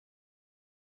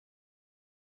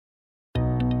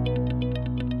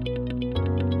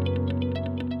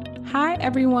Hi,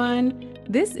 everyone.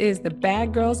 This is the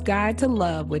Bad Girl's Guide to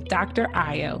Love with Dr.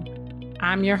 Ayo.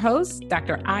 I'm your host,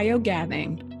 Dr. Ayo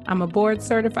Gathing. I'm a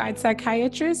board-certified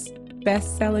psychiatrist,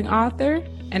 best-selling author,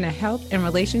 and a health and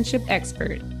relationship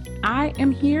expert. I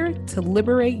am here to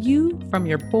liberate you from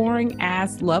your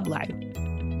boring-ass love life.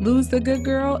 Lose the good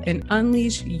girl and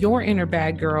unleash your inner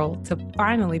bad girl to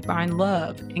finally find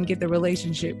love and get the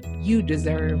relationship you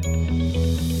deserve.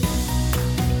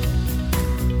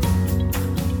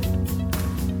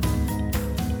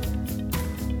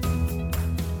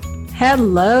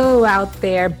 Hello out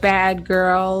there, bad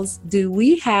girls. Do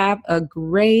we have a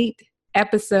great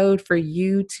episode for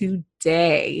you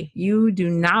today? You do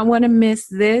not want to miss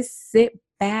this. Sit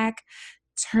back,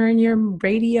 turn your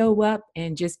radio up,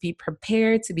 and just be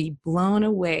prepared to be blown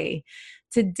away.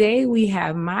 Today we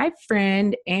have my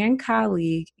friend and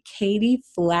colleague, Katy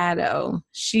Flatau.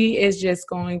 She is just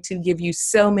going to give you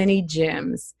so many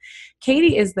gems.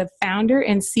 Katy is the founder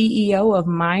and CEO of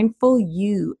Mindful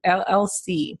You,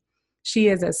 LLC. She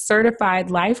is a certified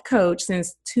life coach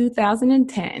since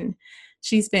 2010.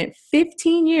 She spent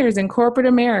 15 years in corporate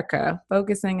America,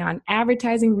 focusing on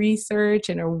advertising research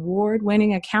and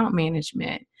award-winning account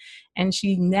management. And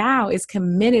she now is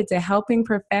committed to helping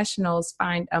professionals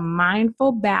find a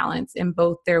mindful balance in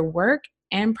both their work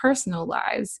and personal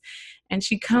lives. And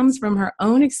she comes from her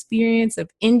own experience of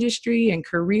industry and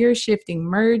career shifting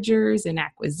mergers and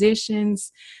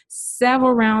acquisitions,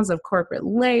 several rounds of corporate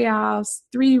layoffs,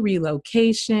 3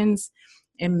 relocations,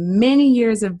 and many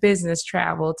years of business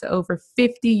travel to over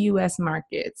 50 US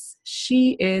markets.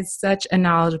 She is such a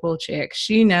knowledgeable chick.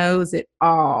 She knows it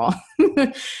all.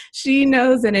 She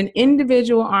knows that an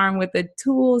individual armed with the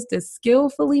tools to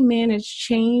skillfully manage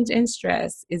change and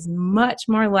stress is much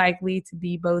more likely to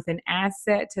be both an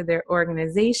asset to their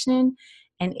organization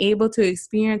and able to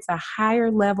experience a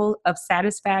higher level of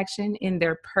satisfaction in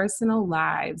their personal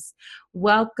lives.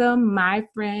 Welcome, my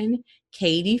friend,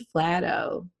 Katy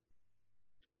Flatau.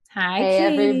 Hi, Hey,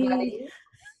 Katy. everybody.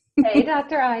 Hey,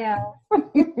 Dr. Aya.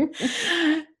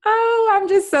 Oh, I'm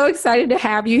just so excited to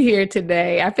have you here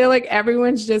today. I feel like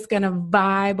everyone's just going to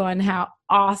vibe on how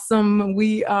awesome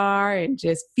we are and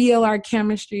just feel our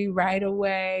chemistry right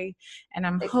away. And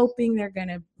I'm hoping they're going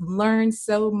to learn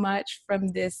so much from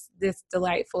this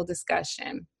delightful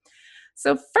discussion.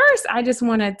 So first, I just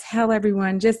want to tell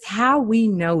everyone just how we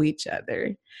know each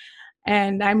other.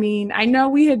 And I mean, I know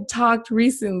we had talked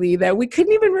recently that we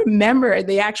couldn't even remember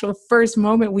the actual first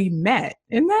moment we met.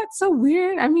 Isn't that so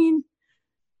weird? I mean,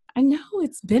 I know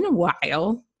it's been a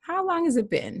while. How long has it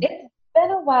been? It's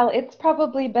been a while. It's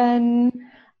probably been,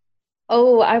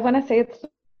 I want to say it's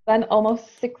been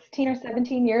almost 16 or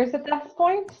 17 years at this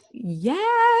point.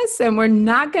 Yes, and we're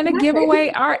not going to give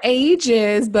away our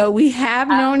ages, but we have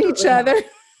known each other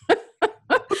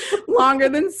longer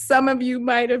than some of you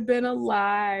might have been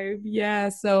alive. Yeah,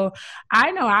 so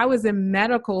I know I was in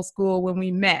medical school when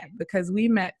we met because we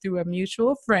met through a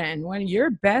mutual friend, one of your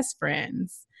best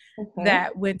friends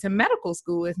that went to medical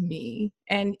school with me.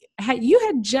 And you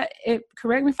had just,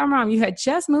 correct me if I'm wrong, you had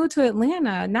just moved to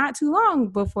Atlanta not too long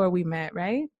before we met,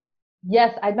 right?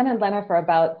 Yes, I'd been in Atlanta for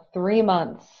about 3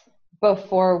 months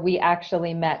before we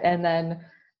actually met. And then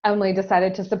Emily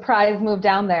decided to surprise move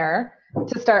down there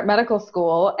to start medical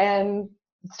school and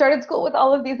started school with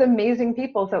all of these amazing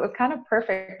people. So it was kind of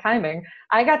perfect timing.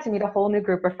 I got to meet a whole new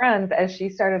group of friends as she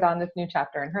started on this new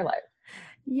chapter in her life.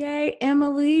 Yay,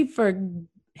 Emily, for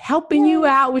helping you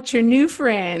out with your new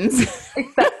friends.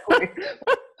 Exactly.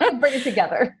 Bring it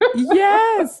together.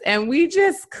 Yes. And we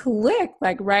just clicked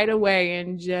like right away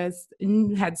and just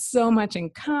had so much in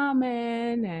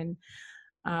common. And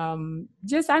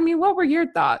what were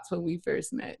your thoughts when we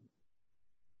first met?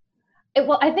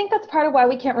 Well, I think that's part of why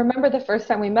we can't remember the first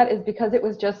time we met is because it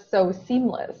was just so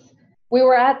seamless. We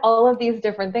were at all of these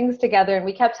different things together and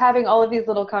we kept having all of these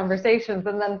little conversations.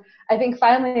 And then I think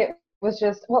finally it was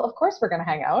just, well, of course we're going to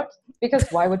hang out because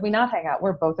why would we not hang out?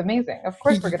 We're both amazing. Of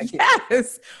course we're going to keep.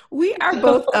 Yes, we are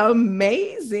both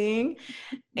amazing.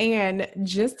 And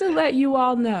just to let you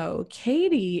all know,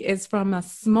 Katy is from a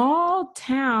small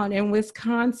town in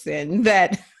Wisconsin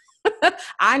that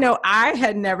I know I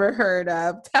had never heard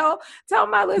of. Tell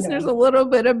my listeners a little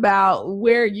bit about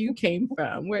where you came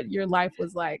from, what your life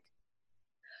was like.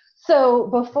 So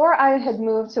before I had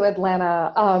moved to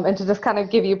Atlanta, and to just kind of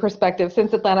give you perspective,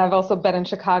 since Atlanta, I've also been in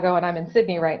Chicago and I'm in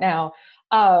Sydney right now.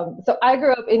 So I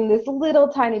grew up in this little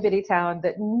tiny bitty town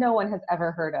that no one has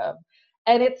ever heard of.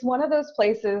 And it's one of those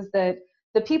places that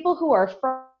the people who are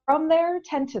from there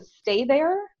tend to stay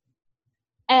there.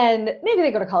 And maybe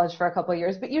they go to college for a couple of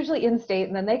years, but usually in state,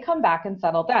 and then they come back and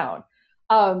settle down.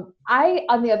 I,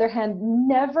 on the other hand,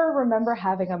 never remember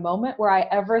having a moment where I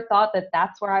ever thought that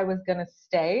that's where I was going to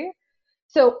stay.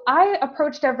 So I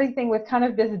approached everything with kind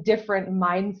of this different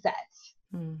mindset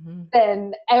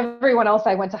than everyone else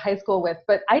I went to high school with.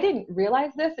 But I didn't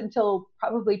realize this until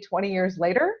probably 20 years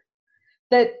later,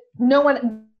 that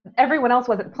everyone else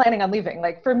wasn't planning on leaving.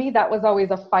 Like for me, that was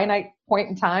always a finite point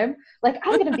in time. Like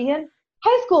I'm going to be in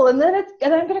high school and then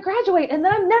I'm going to graduate and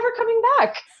then I'm never coming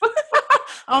back.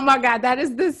 Oh my God, that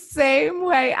is the same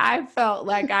way I felt.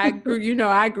 Like I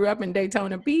grew up in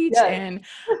Daytona Beach, Yes. and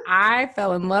I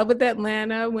fell in love with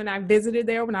Atlanta when I visited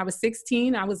there when I was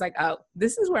 16. I was like, oh,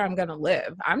 this is where I'm going to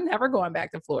live. I'm never going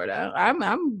back to Florida. I'm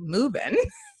moving.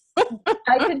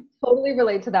 I can totally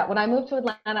relate to that. When I moved to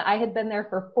Atlanta, I had been there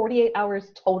for 48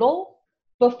 hours total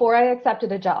before I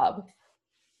accepted a job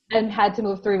and had to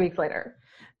move 3 weeks later.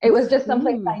 It was just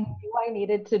someplace I knew I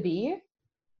needed to be.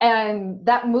 And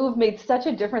that move made such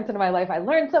a difference in my life. I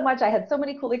learned so much. I had so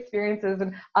many cool experiences.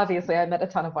 And obviously I met a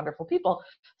ton of wonderful people.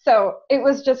 So it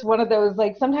was just one of those,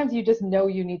 like, sometimes you just know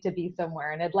you need to be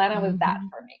somewhere. And Atlanta was that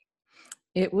for me.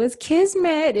 It was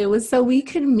kismet. It was so we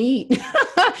could meet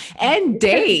and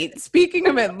date. Speaking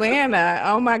of Atlanta,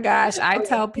 oh my gosh, I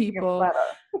tell people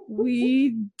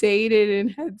we dated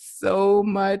and had so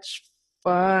much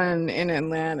fun in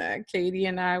Atlanta. Katy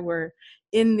and I were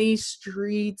in these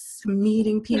streets,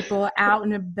 meeting people out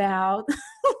and about.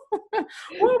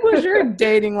 What was your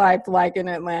dating life like in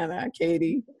Atlanta,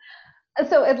 Katy?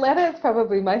 So Atlanta is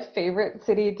probably my favorite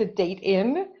city to date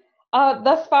in.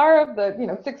 Thus far, of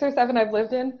the 6 or 7 I've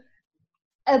lived in,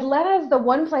 Atlanta is the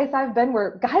one place I've been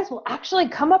where guys will actually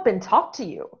come up and talk to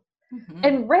you,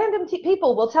 and random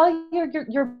people will tell you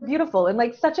you're beautiful in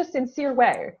like such a sincere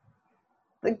way.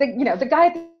 Like the guy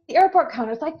at the airport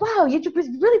counter is like, "Wow, you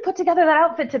really put together that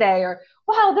outfit today," or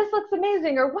 "Wow, this looks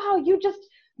amazing," or "Wow, you've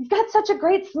got such a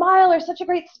great smile or such a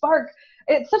great spark."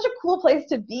 It's such a cool place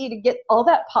to be, to get all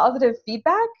that positive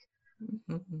feedback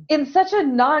in such a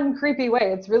non-creepy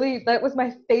way. That was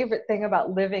my favorite thing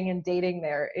about living and dating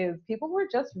there, is people were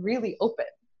just really open.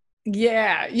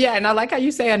 Yeah. And I like how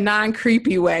you say a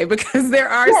non-creepy way, because there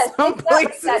are some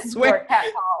places where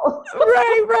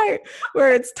right,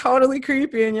 where it's totally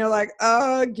creepy and you're like,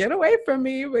 get away from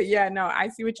me. But yeah, no, I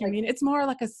see what you mean. It's more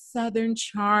like a Southern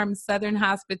charm, Southern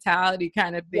hospitality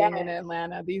kind of thing in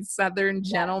Atlanta. These Southern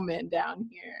gentlemen down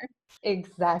here.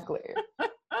 Exactly.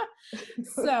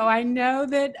 So I know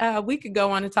that we could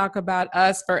go on and talk about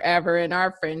us forever in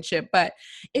our friendship, but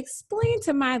explain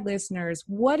to my listeners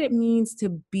what it means to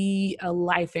be a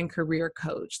life and career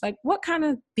coach. Like, what kind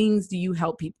of things do you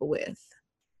help people with?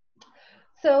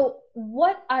 So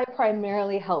what I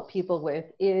primarily help people with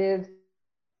is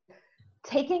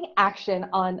taking action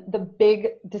on the big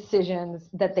decisions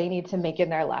that they need to make in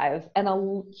their lives. And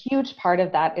a huge part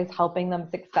of that is helping them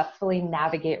successfully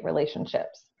navigate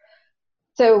relationships.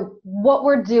 So what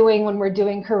we're doing when we're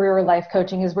doing career or life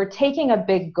coaching is we're taking a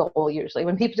big goal. Usually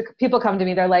when people come to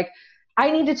me, they're like, I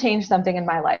need to change something in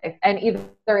my life. And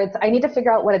either it's, I need to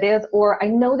figure out what it is, or I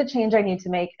know the change I need to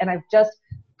make, and I've just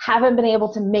haven't been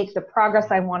able to make the progress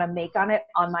I want to make on it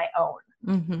on my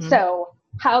own. So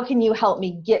how can you help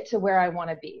me get to where I want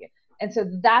to be? And so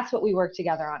that's what we work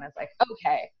together on, is like,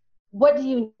 okay, what do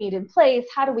you need in place?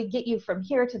 How do we get you from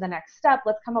here to the next step?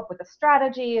 Let's come up with a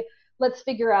strategy. Let's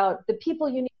figure out the people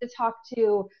you need to talk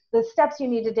to, the steps you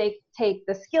need to take,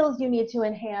 the skills you need to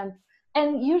enhance.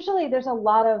 And usually there's a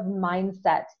lot of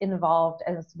mindset involved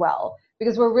as well,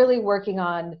 because we're really working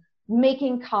on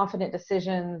making confident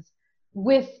decisions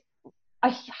with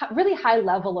a really high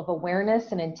level of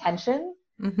awareness and intention.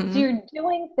 So you're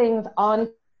doing things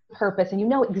on purpose and you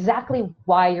know exactly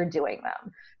why you're doing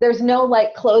them. There's no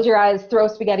like close your eyes, throw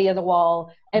spaghetti at the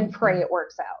wall and pray it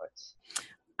works out.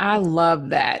 I love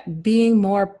that. Being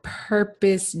more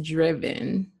purpose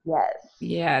driven. Yes.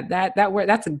 Yeah, that word,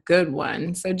 that's a good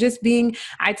one. So just being,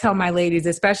 I tell my ladies,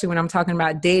 especially when I'm talking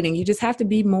about dating, you just have to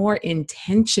be more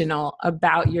intentional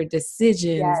about your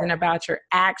decisions and about your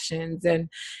actions.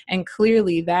 And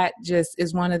clearly that just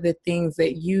is one of the things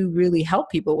that you really help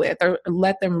people with, or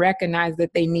let them recognize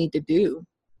that they need to do.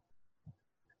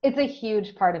 It's a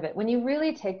huge part of it. When you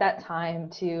really take that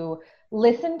time to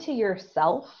listen to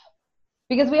yourself,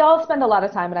 because we all spend a lot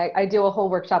of time, and I do a whole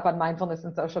workshop on mindfulness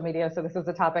and social media, so this is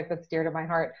a topic that's dear to my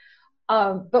heart.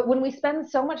 But when we spend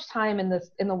so much time in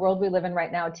the world we live in right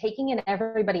now, taking in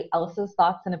everybody else's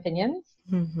thoughts and opinions,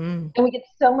 and we get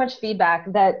so much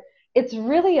feedback that it's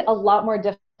really a lot more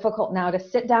difficult now to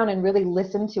sit down and really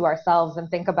listen to ourselves and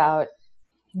think about,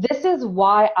 this is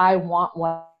why I want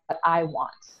what I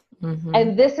want.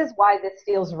 And this is why this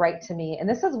feels right to me. And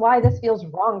this is why this feels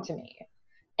wrong to me.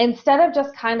 instead of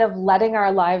just kind of letting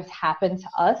our lives happen to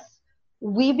us,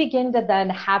 we begin to then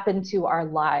happen to our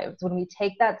lives when we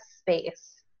take that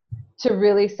space to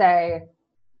really say,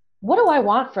 what do I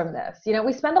want from this? You know,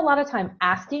 we spend a lot of time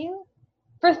asking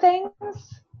for things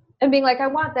and being like, I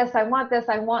want this, I want this,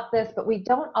 I want this, but we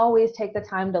don't always take the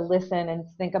time to listen and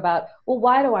think about, well,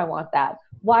 why do I want that?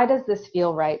 Why does this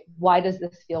feel right? Why does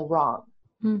this feel wrong?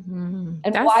 And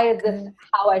That's why is this good.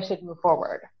 how I should move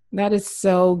forward? That is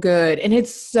so good. And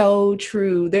it's so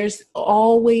true. There's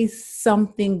always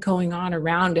something going on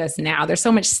around us now. There's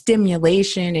so much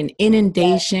stimulation and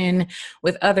inundation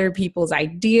with other people's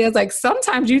ideas. Like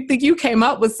sometimes you think you came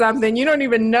up with something, you don't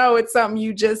even know it's something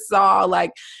you just saw.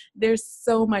 Like there's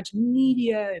so much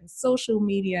media and social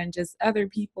media and just other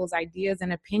people's ideas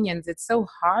and opinions. It's so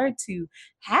hard to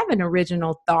have an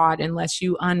original thought unless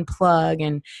you unplug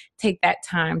and take that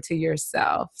time to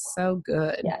yourself. So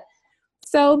good. Yes.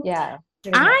 So Yeah.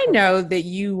 I know that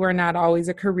you were not always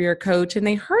a career coach, and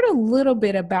they heard a little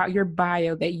bit about your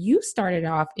bio that you started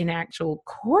off in actual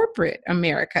corporate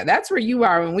America. That's where you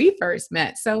are when we first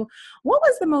met. So what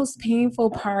was the most painful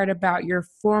part about your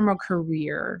former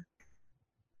career?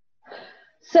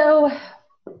 So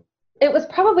it was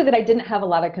probably that I didn't have a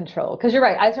lot of control, because you're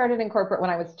right. I started in corporate when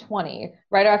I was 20,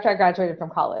 right after I graduated from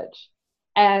college,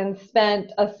 and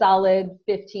spent a solid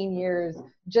 15 years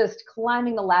just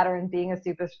climbing the ladder and being a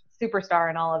superstar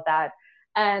and all of that.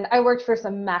 And I worked for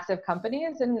some massive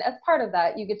companies. And as part of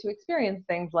that, you get to experience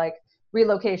things like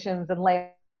relocations and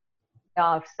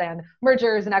layoffs and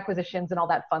mergers and acquisitions and all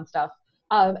that fun stuff.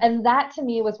 And that to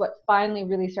me was what finally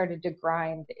really started to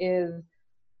grind. Is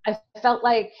I felt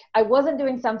like I wasn't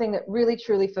doing something that really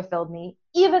truly fulfilled me,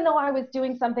 even though I was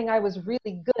doing something I was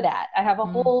really good at. I have a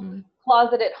whole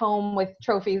closet at home with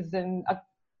trophies and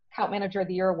account manager of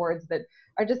the year awards that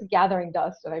are just gathering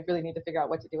dust, and I really need to figure out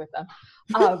what to do with them.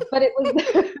 But it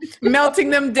was melting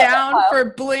them down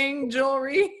for bling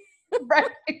jewelry. Right,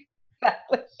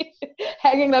 exactly.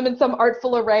 Hanging them in some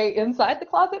artful array inside the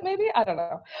closet, maybe? I don't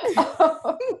know.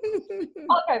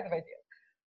 All kinds of ideas.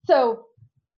 So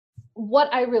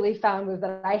what I really found was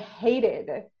that I hated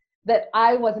that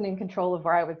I wasn't in control of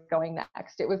where I was going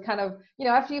next. It was kind of, you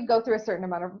know, after you go through a certain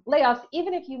amount of layoffs,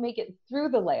 even if you make it through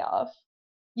the layoff,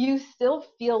 you still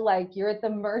feel like you're at the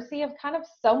mercy of kind of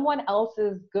someone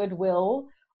else's goodwill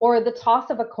or the toss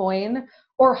of a coin,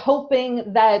 or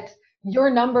hoping that your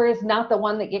number is not the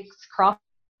one that gets crossed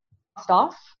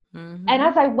off. And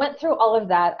as I went through all of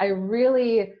that, I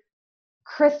really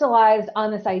crystallized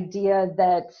on this idea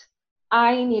that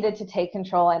I needed to take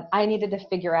control, and I needed to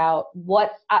figure out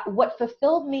what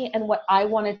fulfilled me and what I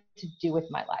wanted to do with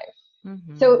my life.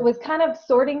 So it was kind of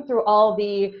sorting through all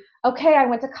the, okay, I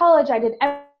went to college, I did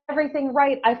everything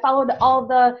right, I followed all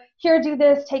the, here, do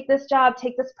this, take this job,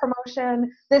 take this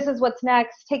promotion, this is what's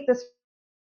next, take this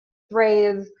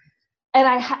raise. And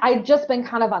I'd just been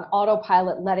kind of on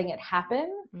autopilot letting it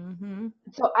happen.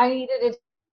 So I needed to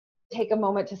take a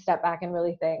moment to step back and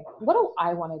really think, what do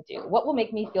I want to do? What will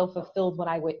make me feel fulfilled when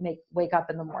I wake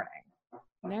up in the morning?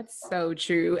 That's so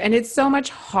true. And it's so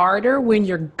much harder when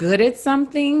you're good at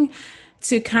something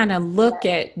to kind of look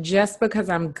at, just because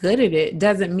I'm good at it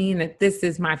doesn't mean that this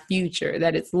is my future,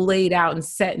 that it's laid out and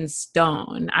set in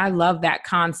stone. I love that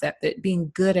concept that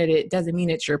being good at it doesn't mean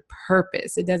it's your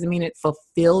purpose. It doesn't mean it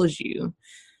fulfills you.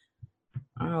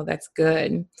 Oh, that's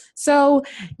good. So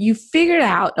you figured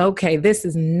out, okay, this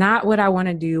is not what I want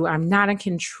to do. I'm not in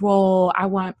control. I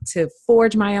want to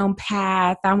forge my own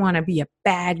path. I want to be a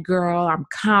bad girl. I'm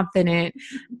confident.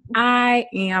 I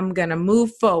am going to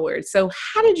move forward. So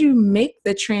how did you make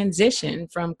the transition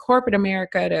from corporate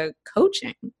America to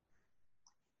coaching?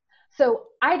 So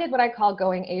I did what I call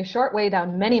going a short way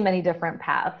down many, many different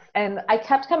paths. And I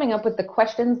kept coming up with the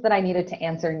questions that I needed to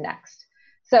answer next.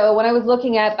 So when I was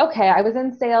looking at, okay, I was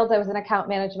in sales, I was in account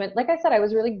management. Like I said, I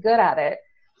was really good at it.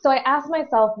 So I asked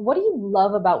myself, what do you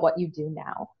love about what you do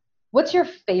now? What's your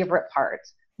favorite part?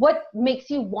 What makes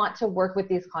you want to work with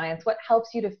these clients? What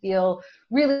helps you to feel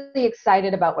really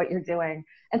excited about what you're doing?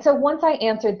 And so once I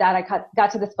answered that, I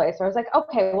got to this place where I was like,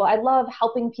 okay, well, I love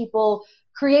helping people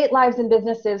create lives and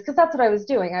businesses, because that's what I was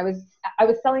doing. I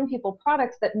was selling people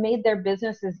products that made their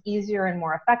businesses easier and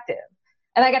more effective.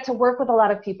 And I got to work with a lot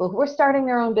of people who were starting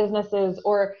their own businesses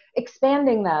or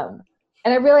expanding them.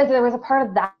 And I realized there was a part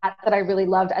of that that I really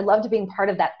loved. I loved being part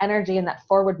of that energy and that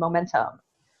forward momentum.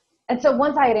 And so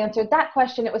once I had answered that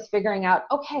question, it was figuring out,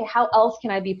 okay, how else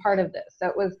can I be part of this? So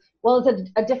it was, well,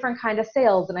 it's a different kind of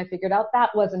sales. And I figured out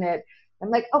that wasn't it.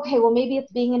 I'm like, okay, well, maybe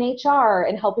it's being in HR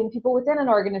and helping people within an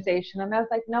organization. And I was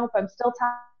like, nope, I'm still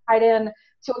tied in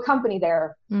to a company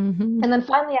there. Mm-hmm. And then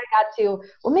finally I got to,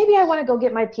 well, maybe I want to go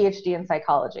get my PhD in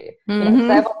psychology, Mm-hmm. because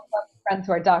I have a lot of friends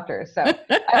who are doctors. So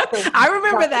I also I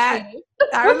remember that.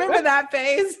 I remember that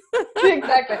phase.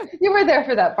 Exactly. You were there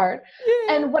for that part.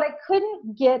 Yeah. And what I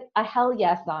couldn't get a hell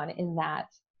yes on in that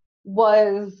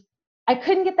was I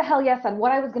couldn't get the hell yes on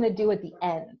what I was going to do at the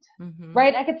end,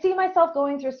 right? I could see myself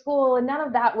going through school, and none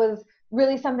of that was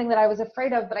really something that I was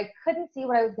afraid of, but I couldn't see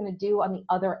what I was going to do on the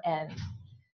other end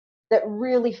that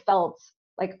really felt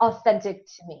like authentic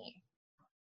to me.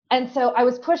 And so I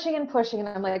was pushing and pushing, and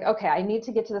I'm like, okay, I need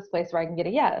to get to this place where I can get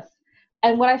a yes.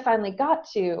 And when I finally got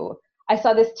to, I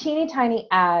saw this teeny tiny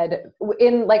ad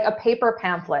in like a paper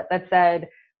pamphlet that said,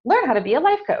 learn how to be a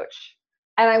life coach.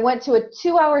 And I went to a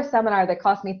 2-hour seminar that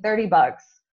cost me $30.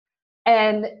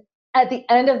 And at the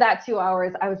end of that 2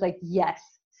 hours, I was like, yes,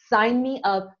 sign me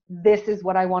up. This is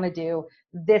what I want to do.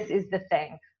 This is the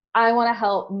thing. I want to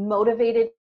help motivated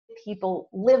people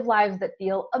live lives that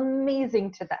feel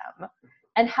amazing to them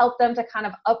and help them to kind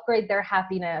of upgrade their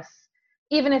happiness,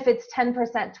 even if it's 10%,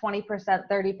 20%,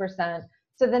 30%,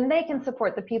 so then they can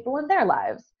support the people in their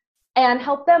lives and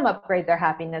help them upgrade their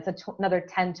happiness another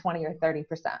 10, 20, or 30%.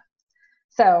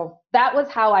 So that was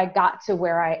how I got to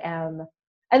where I am.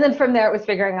 And then from there, it was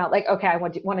figuring out like, okay, I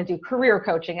want to do career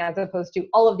coaching as opposed to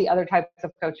all of the other types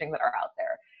of coaching that are out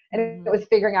there. And it was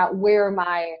figuring out where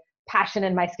my passion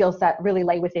and my skill set really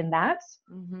lay within that.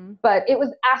 But it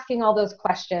was asking all those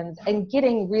questions and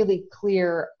getting really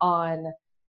clear on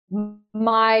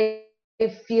my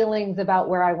feelings about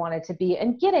where I wanted to be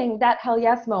and getting that hell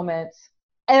yes moment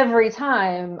every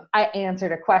time I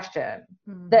answered a question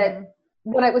that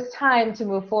when it was time to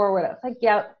move forward, I was like,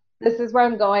 yeah, this is where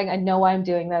I'm going. I know why I'm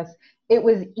doing this. It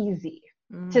was easy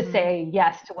to say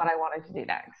yes to what I wanted to do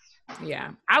next.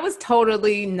 Yeah. I was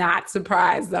totally not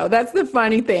surprised though. That's the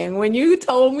funny thing. When you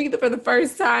told me for the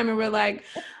first time and were like,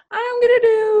 I'm going to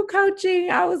do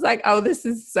coaching, I was like, oh, this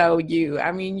is so you.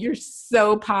 I mean, you're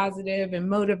so positive and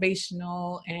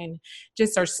motivational and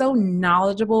just are so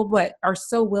knowledgeable, but are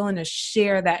so willing to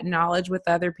share that knowledge with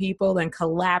other people and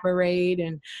collaborate.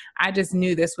 And I just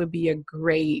knew this would be a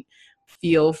great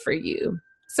feel for you.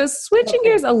 So switching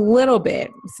gears a little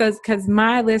bit, so because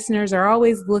my listeners are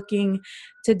always looking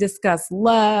to discuss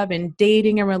love and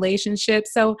dating and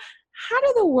relationships. So how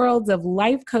do the worlds of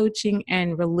life coaching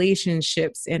and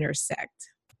relationships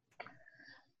intersect?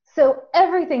 So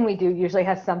everything we do usually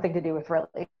has something to do with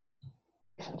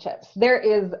relationships. There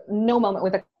is no moment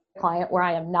with a client where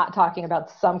I am not talking about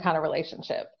some kind of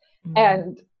relationship.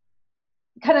 And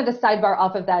kind of to sidebar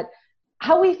off of that,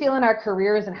 how we feel in our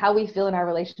careers and how we feel in our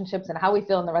relationships and how we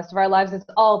feel in the rest of our lives is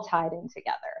all tied in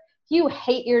together. If you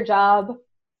hate your job,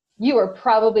 you are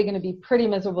probably going to be pretty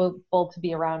miserable to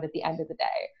be around at the end of the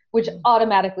day, which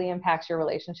automatically impacts your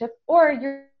relationship or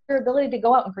your ability to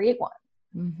go out and create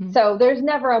one. So there's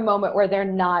never a moment where they're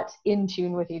not in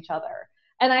tune with each other.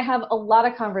 And I have a lot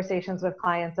of conversations with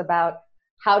clients about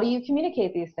how do you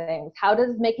communicate these things? How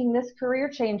does making this career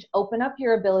change open up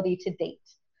your ability to date?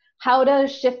 How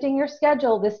does shifting your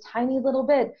schedule this tiny little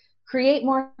bit create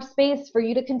more space for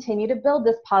you to continue to build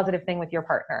this positive thing with your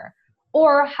partner?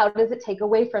 Or how does it take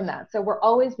away from that? So we're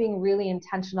always being really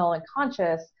intentional and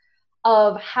conscious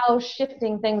of how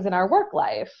shifting things in our work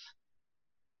life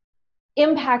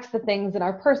impacts the things in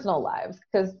our personal lives.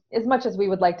 Because as much as we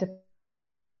would like to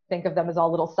think of them as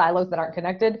all little silos that aren't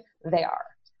connected, they are.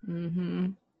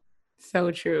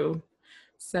 So true.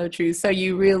 So true. So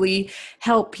you really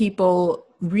help people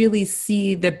really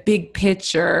see the big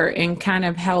picture and kind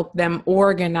of help them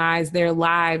organize their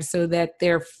lives so that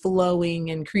they're flowing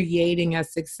and creating a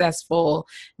successful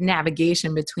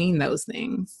navigation between those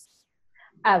things.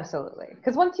 Absolutely.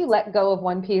 Because once you let go of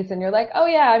one piece and you're like, oh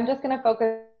yeah, I'm just going to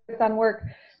focus on work,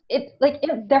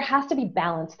 there has to be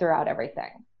balance throughout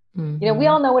everything. You know, we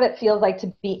all know what it feels like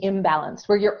to be imbalanced,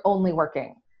 where you're only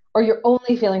working or you're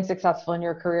only feeling successful in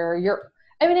your career.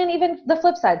 And even the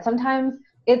flip side, sometimes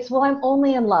it's, well, I'm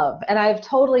only in love and I've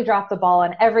totally dropped the ball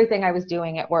on everything I was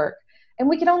doing at work. And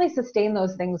we can only sustain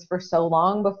those things for so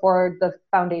long before the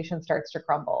foundation starts to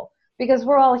crumble, because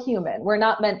we're all human. We're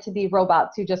not meant to be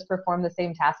robots who just perform the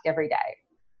same task every day.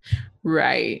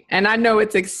 Right. And I know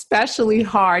it's especially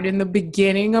hard in the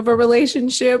beginning of a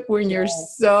relationship when you're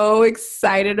so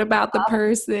excited about the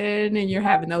person and you're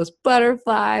having those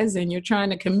butterflies and you're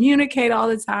trying to communicate all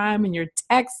the time and you're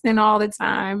texting all the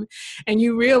time and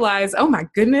you realize, oh my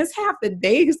goodness, half the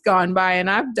day's gone by and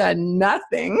I've done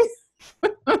nothing.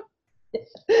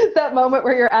 That moment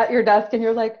where you're at your desk and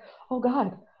you're like, oh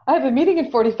God, I have a meeting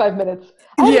in 45 minutes.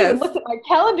 I haven't even looked at my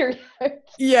calendar yet.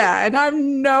 Yeah, and I have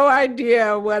no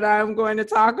idea what I'm going to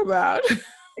talk about.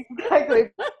 Exactly.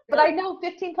 But I know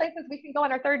 15 places we can go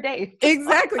on our third date.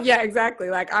 Exactly. Yeah, exactly.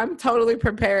 Like I'm totally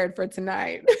prepared for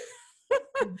tonight.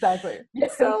 Exactly.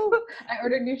 Yes. So I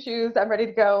ordered new shoes. I'm ready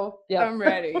to go. Yep. I'm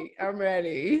ready. I'm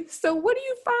ready. So what do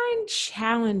you find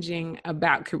challenging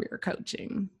about career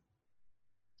coaching?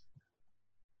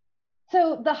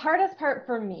 So the hardest part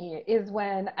for me is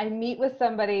when I meet with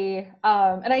somebody,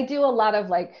 and I do a lot of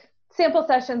like sample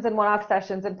sessions and one-off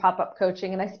sessions and pop-up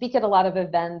coaching, and I speak at a lot of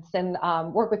events and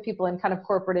work with people in kind of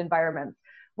corporate environments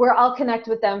where I'll connect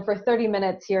with them for 30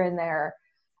 minutes here and there.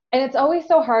 And it's always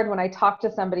so hard when I talk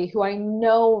to somebody who I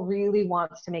know really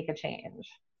wants to make a change.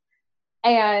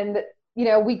 And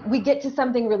we get to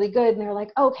something really good and they're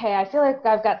like, okay, I feel like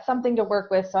I've got something to work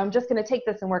with, so I'm just going to take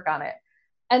this and work on it.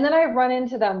 And then I run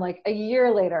into them like a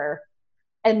year later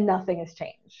and nothing has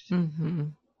changed. Mm-hmm.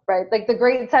 Right? Like the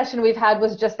great session we've had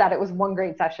was just that. It was one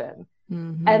great session.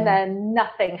 Mm-hmm. And then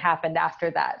nothing happened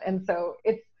after that. And so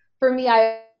it's, for me,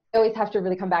 I always have to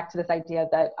really come back to this idea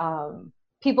that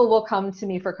people will come to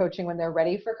me for coaching when they're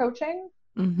ready for coaching,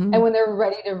 Mm-hmm. and when they're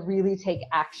ready to really take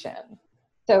action.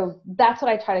 So that's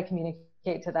what I try to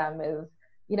communicate to them is,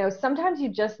 sometimes you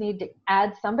just need to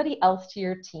add somebody else to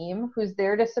your team who's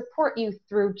there to support you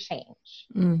through change.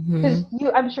 Because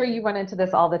I'm sure you run into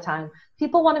this all the time.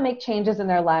 People want to make changes in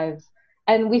their lives,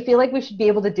 and we feel like we should be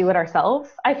able to do it ourselves.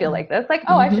 I feel like this, like,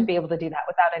 oh, I should be able to do that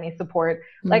without any support.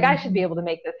 Like, I should be able to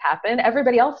make this happen.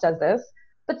 Everybody else does this.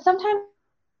 But sometimes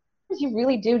you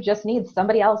really do just need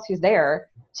somebody else who's there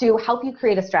to help you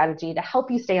create a strategy, to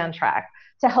help you stay on track,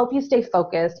 to help you stay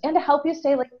focused, and to help you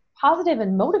stay like positive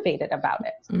and motivated about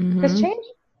it. Because change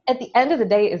at the end of the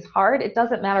day is hard. It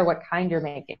doesn't matter what kind you're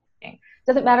making. It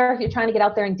doesn't matter if you're trying to get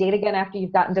out there and date again after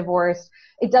you've gotten divorced.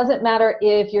 It doesn't matter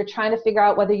if you're trying to figure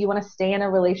out whether you want to stay in a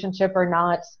relationship or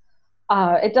not.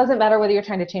 It doesn't matter whether you're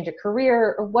trying to change a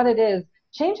career or what it is.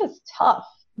 Change is tough.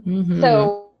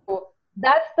 So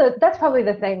that's probably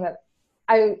the thing that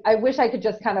I wish I could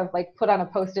just kind of like put on a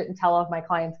Post-it and tell all of my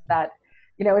clients that,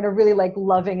 in a really like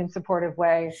loving and supportive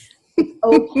way. It's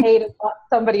okay to want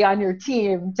somebody on your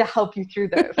team to help you through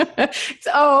this. It's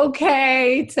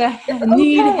okay to It's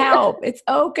need okay. help. It's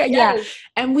okay. Yes.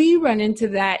 Yeah. And we run into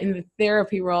that in the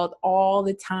therapy world all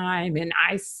the time. And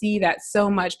I see that so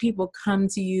much. People come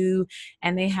to you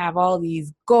and they have all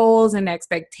these goals and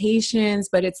expectations,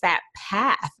 but it's that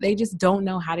path. They just don't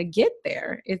know how to get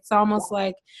there. It's almost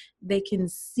like they can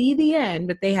see the end,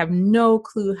 but they have no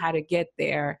clue how to get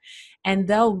there.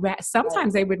 And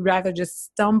sometimes they would rather just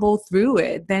stumble through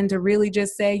it than to really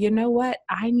just say, you know what,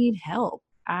 I need help.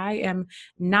 I am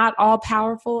not all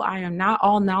powerful. I am not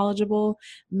all knowledgeable.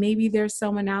 Maybe there's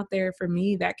someone out there for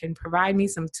me that can provide me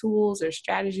some tools or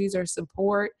strategies or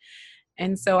support.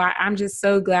 And so I'm just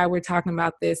so glad we're talking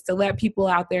about this to let people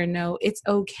out there know it's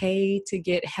okay to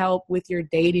get help with your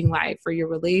dating life or your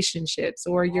relationships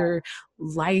or your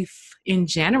life in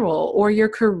general or your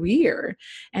career.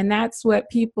 And that's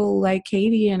what people like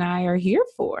Katy and I are here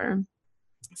for.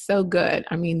 So good.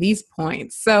 I mean, these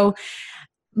points. So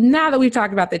now that we've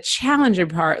talked about the challenger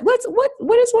part, what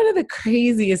is one of the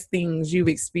craziest things you've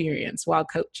experienced while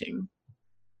coaching?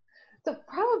 So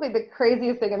probably the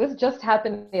craziest thing, and this just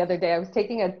happened the other day, I was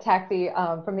taking a taxi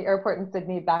from the airport in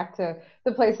Sydney back to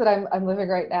the place that I'm living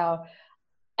right now.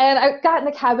 And I got in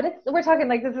the cab, and we're talking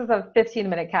like this is a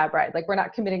 15-minute cab ride. Like we're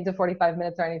not committing to 45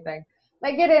 minutes or anything.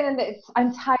 And I get in and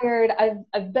I'm tired.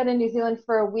 I've been in New Zealand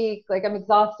for a week. Like I'm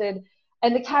exhausted.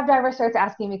 And the cab driver starts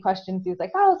asking me questions. He's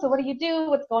like, oh, so what do you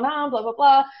do? What's going on? Blah, blah,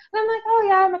 blah. And I'm like, oh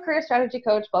yeah, I'm a career strategy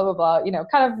coach, blah, blah, blah.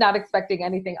 Kind of not expecting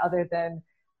anything other than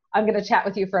I'm going to chat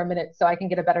with you for a minute so I can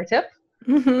get a better tip.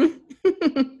 So we're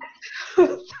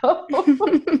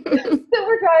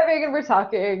driving and we're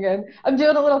talking and I'm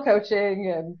doing a little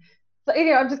coaching. And so,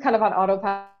 I'm just kind of on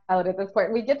autopilot at this point.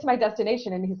 And we get to my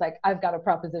destination and he's like, I've got a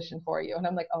proposition for you. And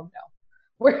I'm like, oh no,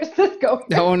 where's this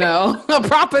going? Oh no, a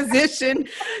proposition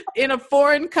in a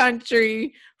foreign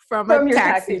country from a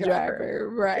taxi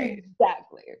driver. Right.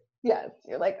 Exactly. Yes.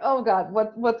 You're like, oh God,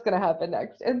 what's going to happen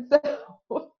next? And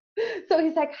so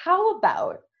he's like, how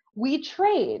about we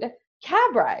trade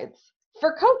cab rides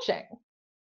for coaching?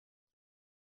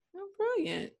 Oh,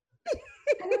 brilliant.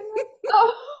 And I'm like,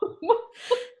 oh.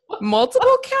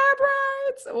 Multiple cab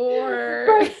rides or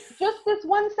for just this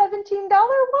one $17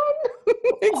 one?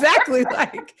 Exactly.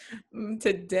 Like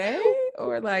today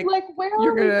or like where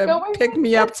you're going to pick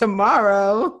me up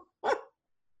tomorrow.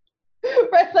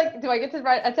 Right. Like, do I get to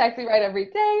ride a taxi ride every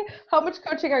day? How much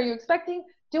coaching are you expecting?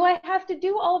 Do I have to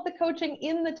do all of the coaching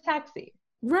in the taxi?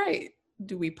 Right.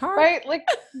 Do we park? Right? Like,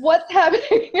 what's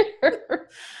happening here?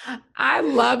 I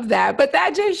love that. But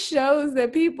that just shows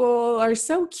that people are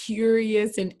so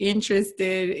curious and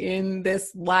interested in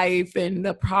this life and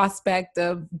the prospect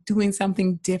of doing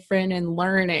something different and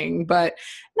learning, but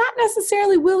not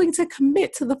necessarily willing to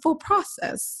commit to the full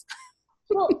process.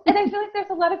 Well, and I feel like there's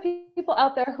a lot of people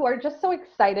out there who are just so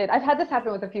excited. I've had this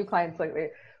happen with a few clients lately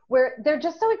where they're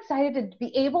just so excited to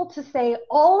be able to say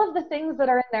all of the things that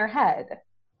are in their head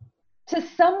to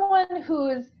someone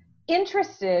who's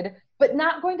interested, but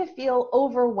not going to feel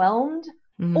overwhelmed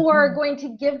or going to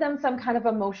give them some kind of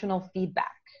emotional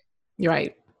feedback.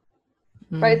 Right.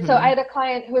 Right. So I had a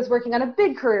client who was working on a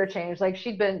big career change. Like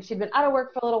she'd been out of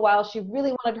work for a little while. She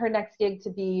really wanted her next gig to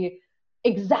be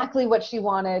exactly what she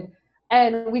wanted.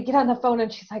 And we get on the phone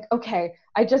and she's like, okay,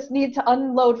 I just need to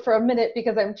unload for a minute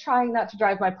because I'm trying not to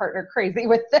drive my partner crazy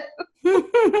with this.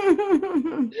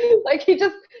 Like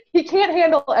he can't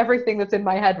handle everything that's in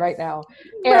my head right now.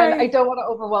 And I don't want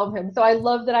to overwhelm him. So I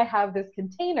love that I have this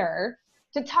container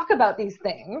to talk about these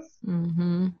things.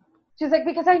 She's like,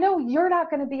 because I know you're not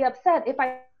going to be upset if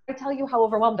I tell you how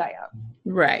overwhelmed I am.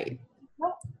 Right.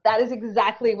 Well, that is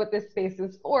exactly what this space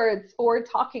is for. It's for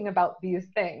talking about these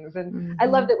things. And I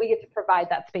love that we get to provide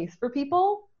that space for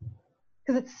people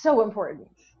because it's so important.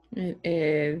 It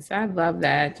is. I love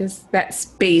that. Just that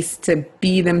space to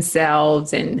be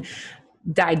themselves and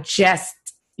digest,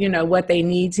 what they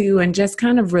need to and just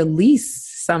kind of release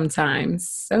sometimes.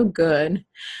 So good.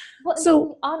 Well, and so to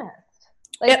be honest.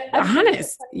 Like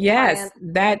honest. Yes,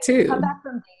 that too. Come back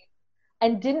from date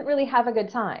and didn't really have a good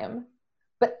time,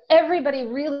 but everybody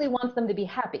really wants them to be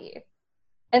happy.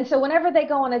 And so whenever they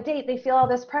go on a date, they feel all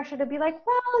this pressure to be like,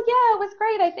 well, yeah, it was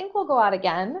great. I think we'll go out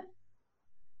again.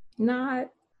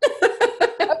 Not.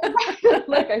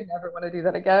 Like, I never want to do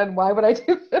that again. Why would I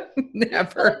do this?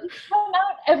 Never.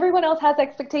 Everyone else has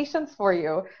expectations for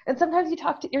you. And sometimes you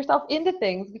talk yourself into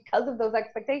things because of those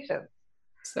expectations.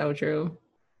 So true.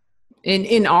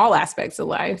 In all aspects of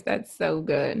life. That's so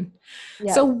good.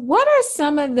 Yes. So what are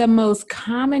some of the most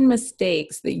common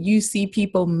mistakes that you see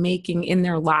people making in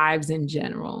their lives in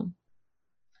general?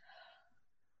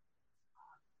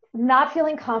 Not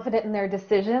feeling confident in their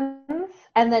decisions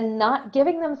and then not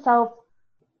giving themselves.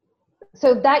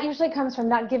 So that usually comes from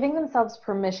not giving themselves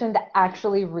permission to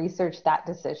actually research that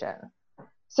decision.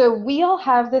 So we all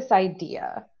have this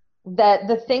idea that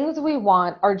the things we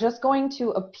want are just going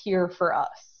to appear for us.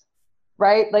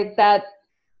 Right? Like that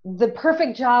the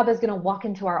perfect job is going to walk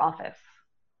into our office,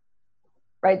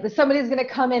 right? That somebody's going to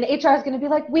come in, HR is going to be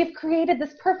like, we've created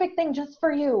this perfect thing just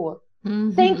for you.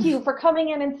 Thank you for coming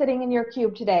in and sitting in your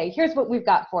cube today. Here's what we've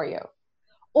got for you.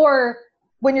 Or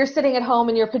when you're sitting at home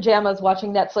in your pajamas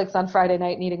watching Netflix on Friday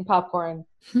night and eating popcorn,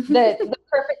 that the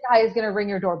perfect guy is going to ring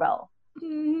your doorbell.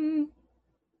 And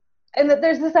that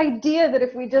there's this idea that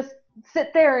if we just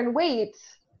sit there and wait,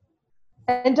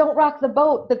 and don't rock the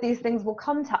boat, that these things will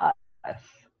come to us.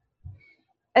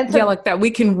 And so, like that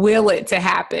we can will it to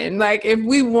happen. Like if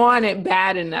we want it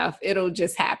bad enough, it'll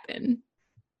just happen.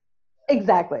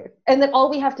 Exactly. And then all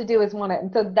we have to do is want it.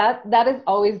 And so that is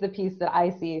always the piece that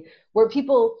I see where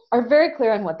people are very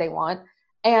clear on what they want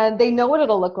and they know what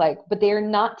it'll look like, but they are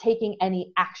not taking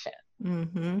any action.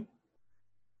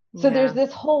 So there's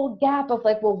this whole gap of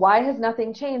like, well, why has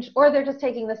nothing changed? Or they're just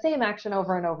taking the same action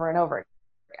over and over and over again.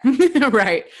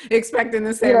 Right. Expecting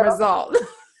the same result.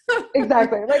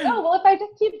 Exactly. Like, oh, well, if I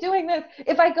just keep doing this,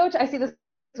 I see this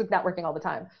with networking all the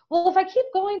time. Well, if I keep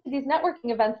going to these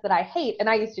networking events that I hate, and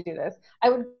I used to do this, I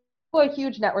would go to a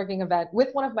huge networking event with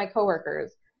one of my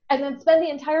coworkers and then spend the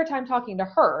entire time talking to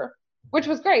her, which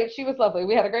was great. She was lovely.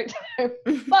 We had a great time.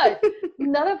 But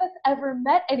none of us ever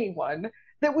met anyone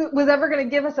that was ever going to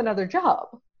give us another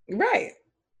job. Right.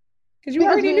 Because you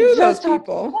already knew those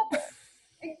people.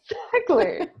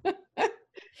 Exactly.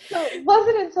 So it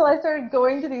wasn't until I started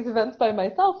going to these events by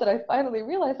myself that I finally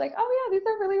realized, like, oh yeah, these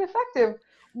are really effective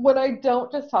when I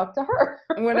don't just talk to her.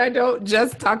 When I don't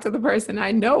just talk to the person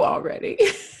I know already.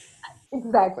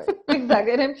 Exactly. And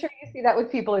I'm sure you see that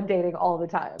with people in dating all the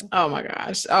time. Oh my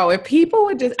gosh. Oh, if people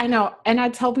would just, I know, and I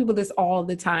tell people this all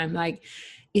the time, like,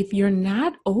 if you're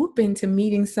not open to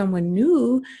meeting someone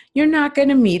new, you're not going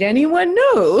to meet anyone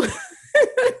new.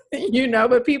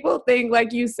 But people think,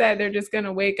 like you said, they're just going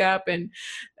to wake up and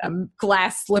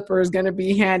glass slipper is going to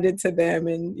be handed to them.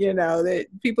 And, that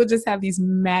people just have these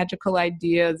magical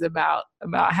ideas about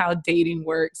how dating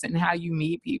works and how you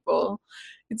meet people.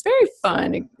 It's very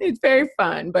fun. It's very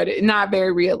fun, but not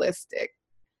very realistic.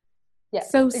 Yeah,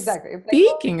 so exactly.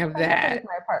 Speaking of that,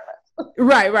 my apartment.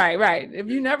 Right. If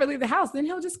you never leave the house, then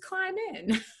he'll just climb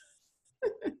in.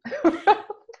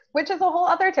 which is a whole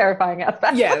other terrifying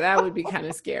aspect. Yeah, that would be kind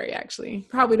of scary, actually.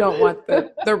 Probably don't want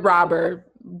the robber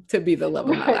to be the love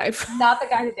of my Right. life. Not the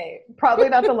guy to date. Probably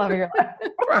not the love of your life.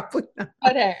 Probably not.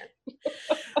 But hey.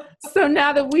 So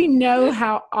now that we know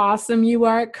how awesome you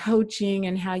are at coaching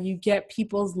and how you get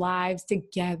people's lives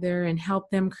together and help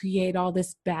them create all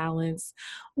this balance,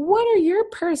 what are your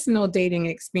personal dating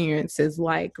experiences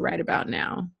like right about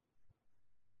now?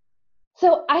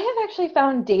 So I have actually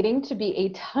found dating to be a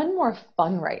ton more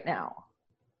fun right now,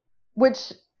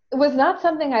 which was not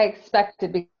something I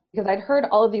expected because I'd heard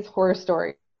all of these horror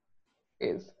stories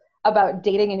about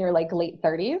dating in your like late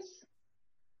 30s.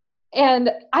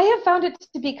 And I have found it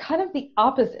to be kind of the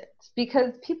opposite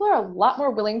because people are a lot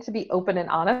more willing to be open and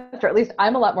honest, or at least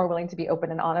I'm a lot more willing to be open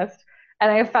and honest.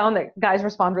 And I have found that guys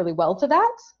respond really well to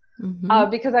that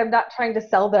because I'm not trying to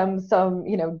sell them some,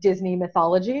 Disney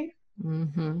mythology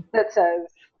that says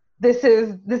this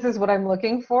is what I'm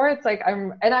looking for. It's like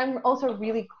I'm also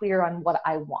really clear on what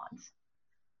I want.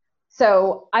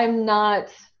 So I'm not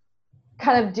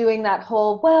kind of doing that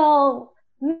whole, well,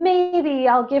 maybe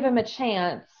I'll give him a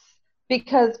chance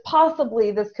because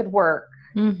possibly this could work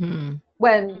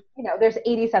when, there's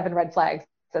 87 red flags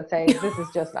that say this is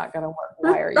just not going to work.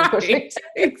 Why are you pushing?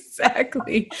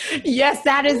 Exactly. Yes,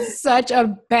 that is such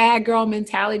a bad girl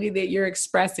mentality that you're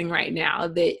expressing right now,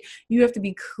 that you have to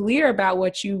be clear about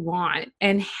what you want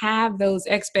and have those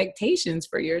expectations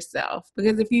for yourself.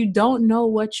 Because if you don't know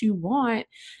what you want,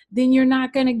 then you're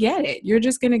not going to get it. You're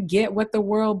just going to get what the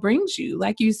world brings you.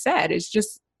 Like you said, it's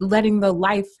just letting the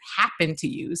life happen to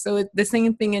you. So it's the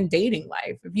same thing in dating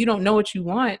life. If you don't know what you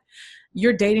want,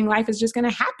 your dating life is just going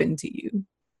to happen to you.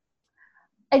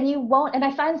 And you won't. And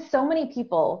I find so many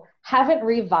people haven't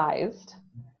revised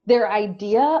their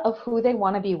idea of who they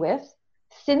want to be with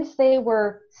since they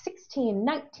were 16,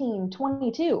 19,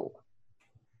 22.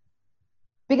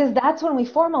 Because that's when we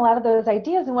form a lot of those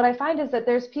ideas. And what I find is that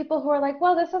there's people who are like,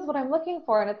 well, this is what I'm looking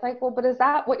for. And it's like, well, but is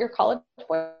that what your college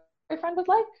boyfriend was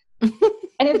like?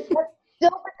 And it's still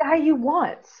the guy you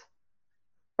want,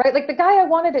 right? Like the guy I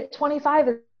wanted at 25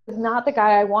 is not the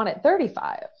guy I want at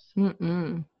 35.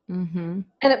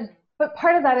 But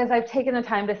part of that is I've taken the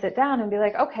time to sit down and be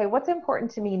like, okay, what's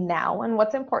important to me now? And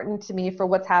what's important to me for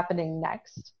what's happening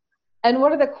next? And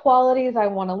what are the qualities I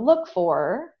want to look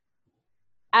for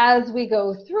as we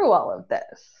go through all of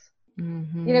this?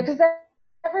 Because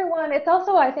everyone, it's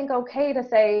also, I think, okay to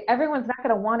say everyone's not going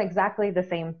to want exactly the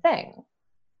same thing.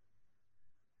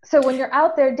 So when you're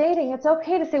out there dating, it's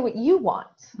okay to say what you want.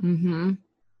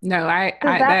 No,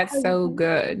 that's so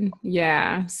good.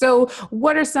 Yeah. So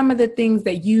what are some of the things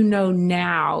that you know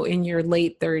now in your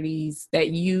late 30s that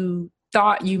you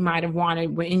thought you might have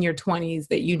wanted in your 20s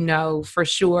that you know for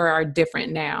sure are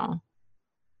different now?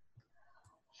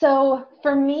 So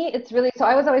for me, it's really, so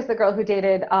I was always the girl who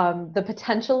dated the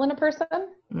potential in a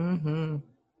person,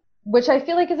 which I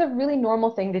feel like is a really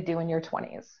normal thing to do in your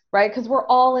 20s, right? Because we're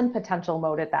all in potential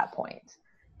mode at that point.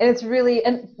 And it's really,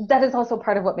 and that is also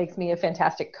part of what makes me a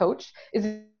fantastic coach,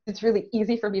 is it's really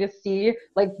easy for me to see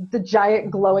like the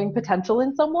giant glowing potential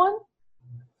in someone.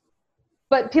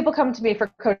 But people come to me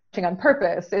for coaching on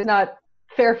purpose. It's not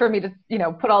fair for me to,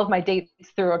 put all of my dates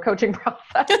through a coaching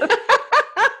process.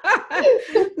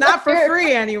 Not for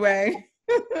free anyway.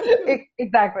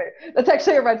 Exactly. That's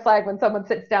actually a red flag when someone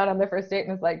sits down on their first date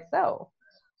and is like, so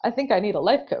I think I need a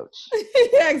life coach.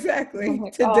 Yeah, exactly.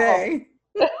 Like, today.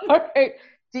 Oh. All right.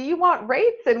 Do you want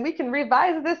rates and we can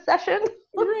revise this session?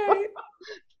 Right.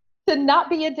 To not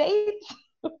be a date?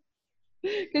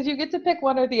 Because you get to pick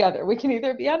one or the other. We can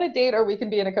either be on a date or we can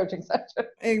be in a coaching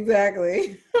session.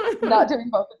 Exactly. Not doing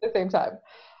both at the same time.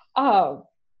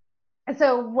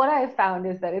 So what I've found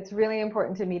is that it's really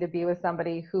important to me to be with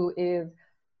somebody who is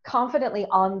confidently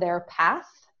on their path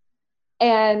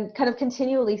and kind of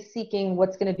continually seeking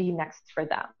what's going to be next for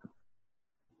them.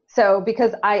 So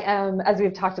because I am, as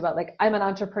we've talked about, like I'm an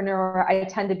entrepreneur, I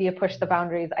tend to be a push the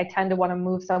boundaries. I tend to want to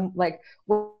move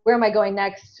where am I going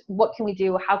next? What can we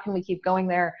do? How can we keep going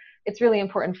there? It's really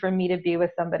important for me to be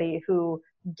with somebody who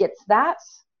gets that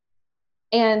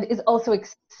and is also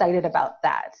excited about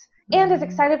that and is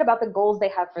excited about the goals they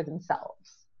have for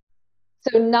themselves.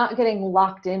 So not getting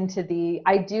locked into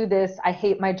I do this, I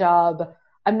hate my job,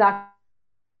 I'm not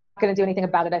going to do anything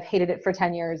about it, I've hated it for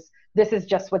 10 years. This is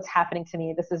just what's happening to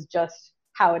me. This is just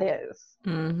how it is.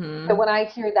 So when I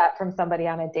hear that from somebody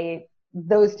on a date,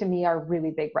 those to me are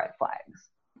really big red flags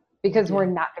because we're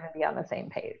not going to be on the same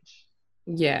page.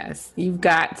 Yes, you've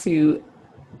got to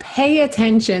pay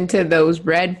attention to those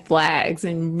red flags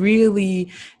and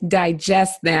really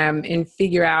digest them and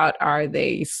figure out, are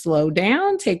they slow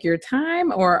down, take your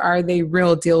time, or are they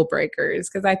real deal breakers?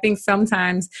 Because I think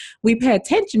sometimes we pay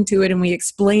attention to it and we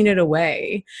explain it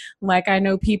away. Like, I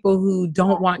know people who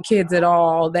don't want kids at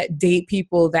all that date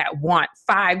people that want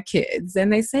 5 kids,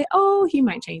 and they say, oh, he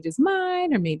might change his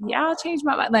mind, or maybe I'll change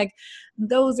my mind. Like,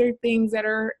 those are things that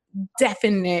are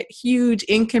definite, huge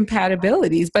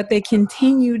incompatibilities, but they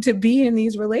continue to be in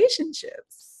these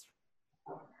relationships.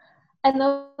 And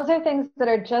those are things that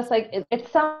are just like,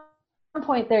 at some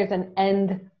point there's an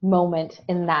end moment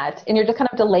in that, and you're just kind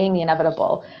of delaying the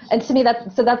inevitable. And to me,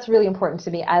 that's really important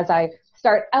to me as I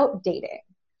start out dating,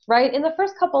 right? In the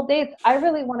first couple dates, I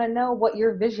really want to know what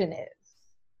your vision is.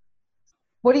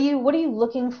 What are you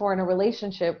looking for in a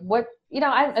relationship?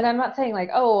 And I'm not saying like,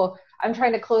 oh, I'm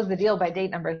trying to close the deal by date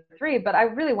number 3, but I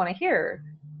really want to hear,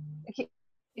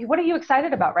 what are you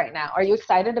excited about right now? Are you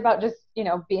excited about just,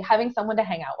 having someone to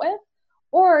hang out with?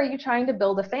 Or are you trying to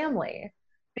build a family?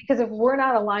 Because if we're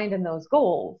not aligned in those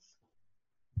goals,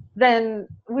 then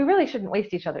we really shouldn't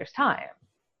waste each other's time.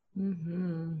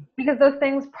 Mm-hmm. Because those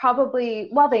things probably,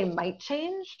 while they might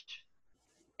change,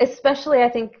 especially I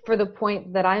think for the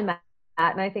point that I'm at,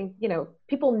 and I think,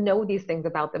 people know these things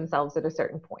about themselves at a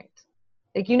certain point.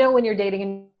 Like, when you're dating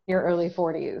in your early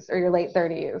 40s or your late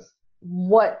 30s,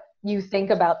 what you think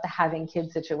about the having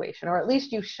kids situation, or at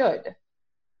least you should.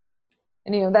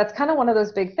 And, that's kind of one of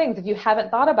those big things. If you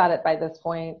haven't thought about it by this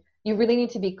point, you really need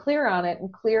to be clear on it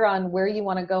and clear on where you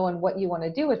want to go and what you want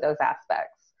to do with those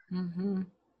aspects. Mm-hmm.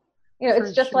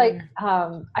 It's just like,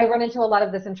 I run into a lot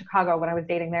of this in Chicago when I was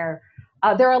dating there.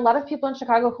 There are a lot of people in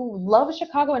Chicago who love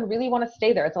Chicago and really want to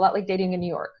stay there. It's a lot like dating in New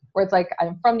York, where it's like,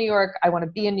 I'm from New York. I want to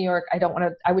be in New York.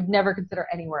 I would never consider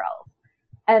anywhere else.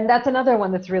 And that's another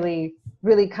one that's really,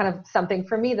 really kind of something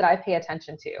for me that I pay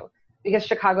attention to, because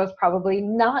Chicago is probably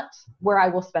not where I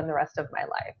will spend the rest of my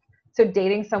life. So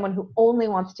dating someone who only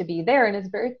wants to be there and is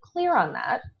very clear on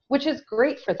that, which is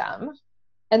great for them.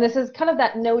 And this is kind of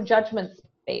that no judgment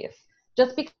space.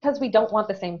 Just because we don't want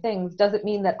the same things doesn't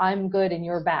mean that I'm good and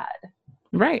you're bad.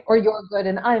 Right. Or you're good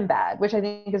and I'm bad, which I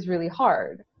think is really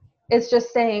hard. It's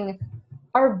just saying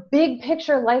our big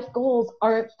picture life goals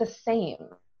aren't the same.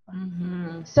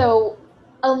 Mm-hmm. So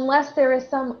unless there is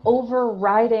some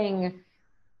overriding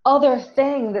other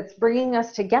thing that's bringing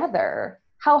us together,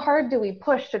 how hard do we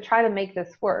push to try to make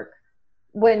this work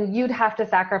when you'd have to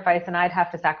sacrifice and I'd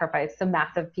have to sacrifice some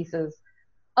massive pieces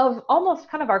of almost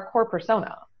kind of our core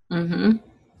persona? Mm-hmm.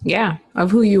 Yeah,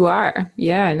 of who you are.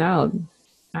 Yeah, no,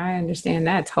 I understand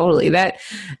that totally.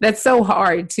 That's so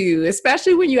hard too,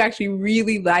 especially when you actually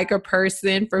really like a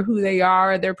person for who they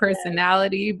are, their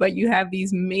personality, but you have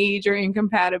these major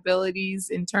incompatibilities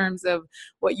in terms of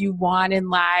what you want in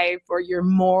life or your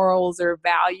morals or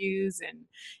values. And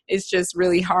it's just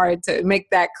really hard to make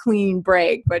that clean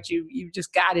break, but you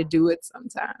just got to do it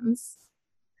sometimes.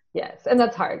 Yes. And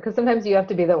that's hard because sometimes you have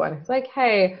to be the one who's like,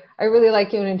 hey, I really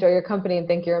like you and enjoy your company and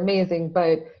think you're amazing,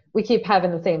 but we keep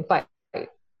having the same fight.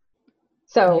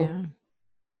 So,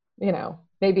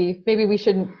 maybe we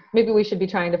should be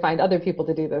trying to find other people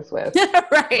to do this with.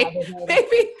 Right.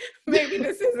 Maybe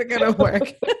this isn't going to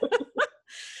work.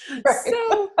 Right.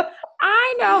 So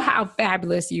I know how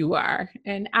fabulous you are,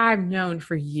 and I've known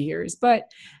for years,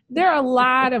 but there are a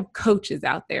lot of coaches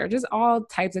out there, just all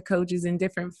types of coaches in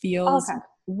different fields. Okay.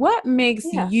 What makes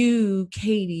you,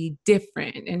 Katy,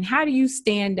 different, and how do you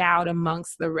stand out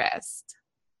amongst the rest?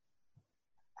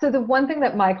 So the one thing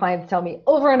that my clients tell me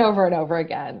over and over and over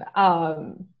again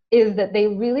is that they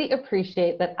really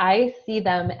appreciate that I see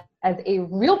them as a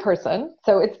real person.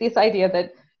 So it's this idea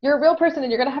that you're a real person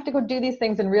and you're going to have to go do these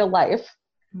things in real life,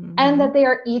 and that they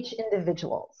are each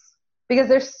individuals. Because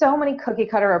there's so many cookie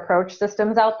cutter approach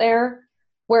systems out there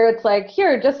where it's like,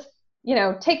 here, just,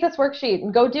 take this worksheet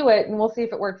and go do it and we'll see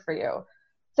if it works for you.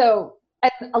 So,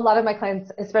 and a lot of my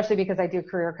clients, especially because I do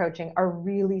career coaching, are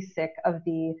really sick of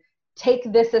the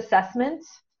take this assessment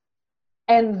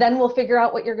and then we'll figure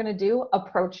out what you're going to do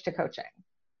approach to coaching,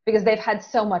 because they've had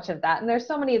so much of that. And there's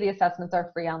so many of the assessments are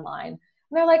free online. And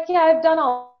they're like, yeah, I've done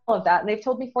all of that. And they've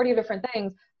told me 40 different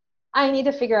things. I need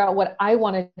to figure out what I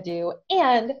want to do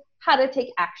and how to take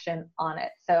action on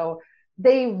it. So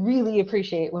they really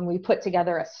appreciate when we put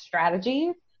together a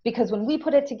strategy, because when we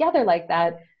put it together like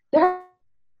that, they're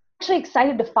actually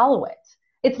excited to follow it.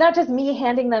 It's not just me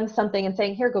handing them something and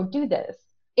saying, here, go do this.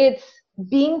 It's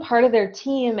being part of their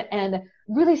team and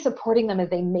really supporting them as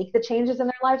they make the changes in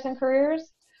their lives and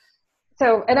careers.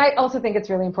 So, and I also think it's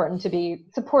really important to be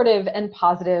supportive and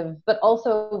positive, but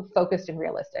also focused and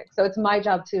realistic. So it's my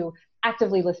job to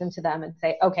actively listen to them and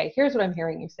say, okay, here's what I'm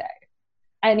hearing you say.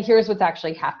 And here's what's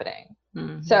actually happening.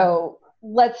 Mm-hmm. So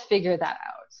let's figure that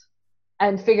out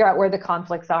and figure out where the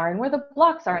conflicts are and where the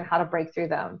blocks are and how to break through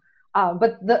them.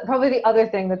 But probably the other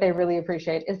thing that they really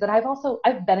appreciate is that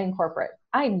I've been in corporate.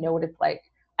 I know what it's like.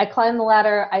 I climbed the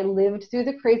ladder. I lived through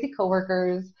the crazy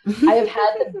coworkers. I have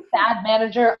had the bad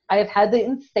manager. I have had the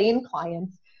insane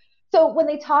clients. So when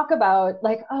they talk about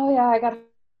like, oh yeah, I got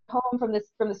home from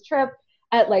this trip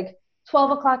at like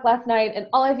 12 o'clock last night and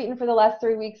all I've eaten for the last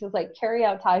 3 weeks is like carry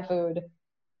out Thai food.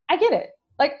 I get it.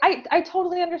 Like, I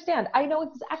totally understand. I know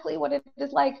exactly what it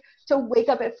is like to wake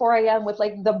up at 4 a.m. with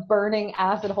like the burning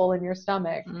acid hole in your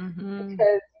stomach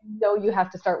because you know you have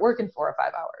to start working 4 or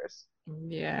 5 hours.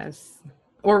 Yes.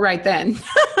 Or right then.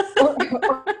 or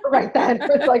right then.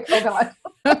 It's like, oh God.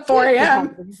 4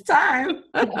 a.m. It's time.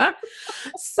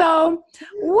 So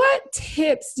what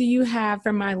tips do you have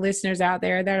for my listeners out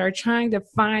there that are trying to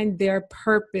find their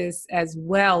purpose as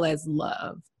well as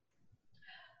love?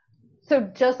 So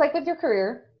just like with your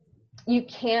career, you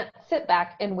can't sit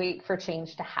back and wait for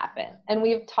change to happen. And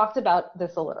we've talked about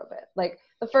this a little bit. Like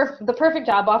the perfect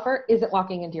job offer isn't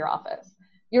walking into your office.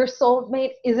 Your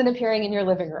soulmate isn't appearing in your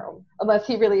living room, unless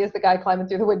he really is the guy climbing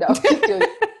through the window.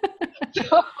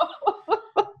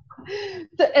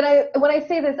 When I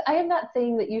say this, I am not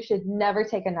saying that you should never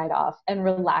take a night off and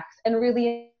relax and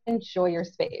really enjoy your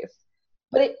space.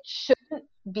 But it shouldn't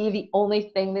be the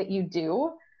only thing that you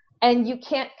do. And you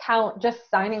can't count just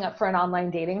signing up for an online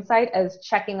dating site as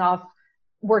checking off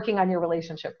working on your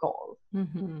relationship goals.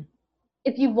 Mm-hmm.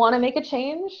 If you want to make a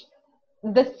change,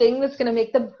 the thing that's going to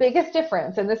make the biggest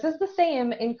difference, and this is the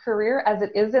same in career as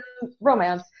it is in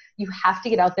romance, you have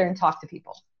to get out there and talk to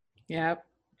people. Yep.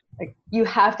 Like, you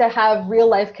have to have real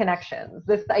life connections.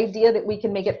 This idea that we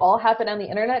can make it all happen on the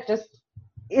internet just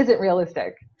isn't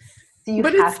realistic. So you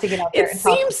have to get out there and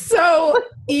talk. It seems so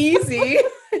easy.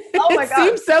 Oh my God.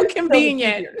 It seems so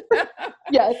convenient.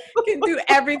 Yes. I can do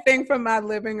everything from my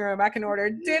living room. I can order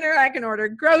dinner. I can order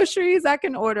groceries. I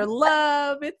can order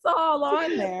love. It's all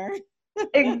on there.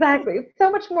 Exactly. It's so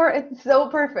much more. It's so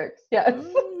perfect. Yes.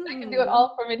 I can do it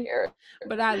all from in here.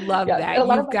 But I love that.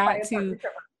 You've got to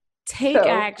take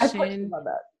action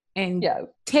and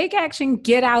take action,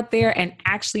 get out there and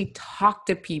actually talk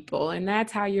to people. And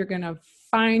that's how you're going to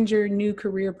find your new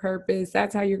career purpose.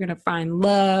 That's how you're going to find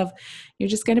love. You're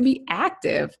just going to be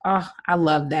active. Oh, I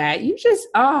love that. You're just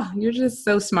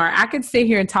so smart. I could sit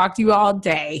here and talk to you all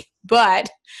day, but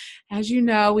as you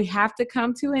know, we have to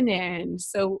come to an end.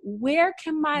 So where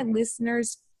can my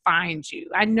listeners find you?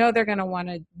 I know they're going to want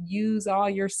to use all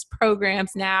your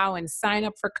programs now and sign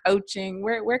up for coaching.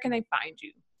 Where can they find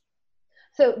you?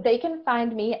 So they can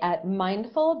find me at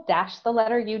mindful-u.com.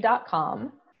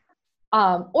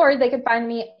 Or they can find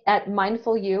me at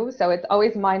Mindful You. So it's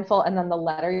always mindful and then the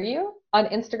letter U on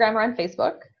Instagram or on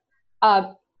Facebook.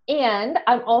 And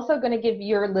I'm also going to give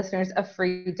your listeners a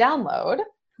free download.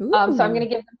 So I'm going to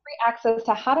give them free access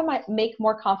to How to Make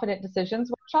More Confident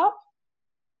Decisions workshop,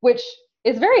 which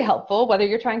is very helpful, whether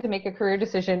you're trying to make a career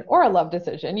decision or a love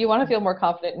decision. You want to feel more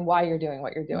confident in why you're doing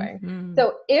what you're doing. Mm-hmm.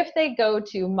 So if they go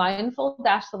to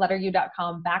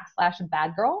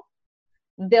mindful-u.com/badgirl,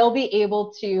 they'll be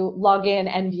able to log in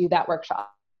and view that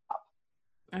workshop.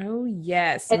 Oh,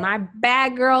 yes. My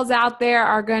bad girls out there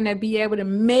are going to be able to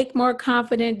make more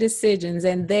confident decisions.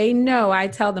 And they know, I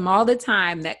tell them all the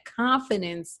time that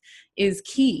confidence is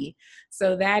key.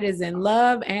 So that is in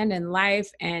love and in life.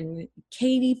 And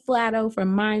Katy Flatau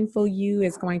from Mindful You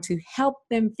is going to help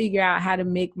them figure out how to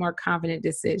make more confident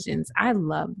decisions. I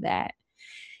love that.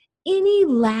 Any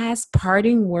last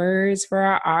parting words for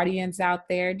our audience out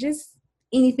there? Just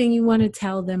anything you want to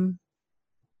tell them?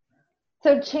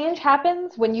 So change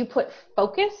happens when you put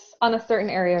focus on a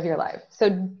certain area of your life. So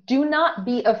do not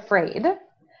be afraid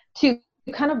to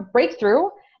kind of break through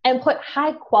and put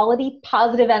high quality,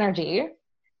 positive energy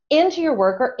into your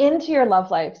work or into your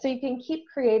love life so you can keep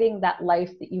creating that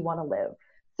life that you want to live.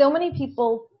 So many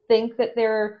people think that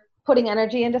they're putting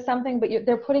energy into something, but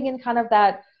they're putting in kind of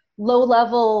that low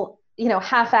level,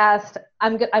 half-assed,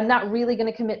 I'm not really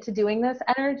going to commit to doing this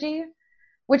energy,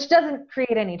 which doesn't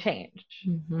create any change.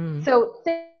 Mm-hmm. So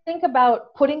think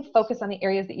about putting focus on the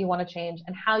areas that you want to change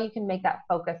and how you can make that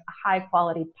focus a high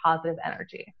quality, positive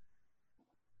energy.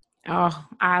 Oh,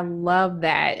 I love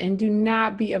that. And do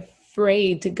not be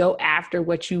afraid to go after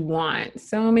what you want.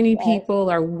 So many people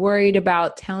are worried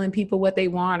about telling people what they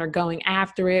want or going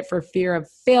after it for fear of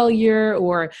failure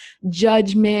or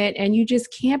judgment. And you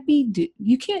just can't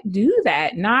you can't do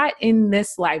that. Not in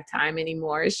this lifetime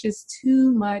anymore. It's just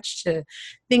too much to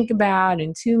think about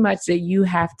and too much that you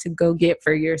have to go get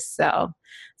for yourself.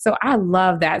 So I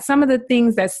love that. Some of the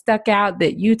things that stuck out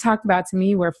that you talked about to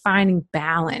me were finding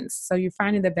balance. So you're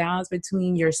finding the balance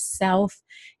between yourself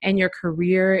and your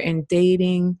career and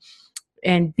dating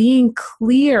and being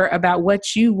clear about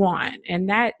what you want. And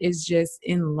that is just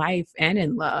in life and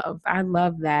in love. I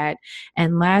love that.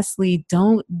 And lastly,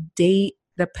 don't date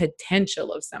the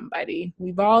potential of somebody.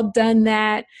 We've all done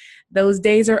that. Those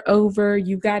days are over.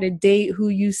 You got to date who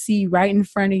you see right in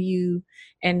front of you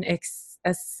and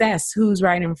assess who's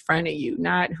right in front of you,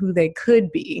 not who they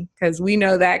could be, because we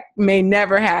know that may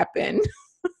never happen.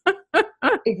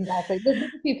 Exactly. Listen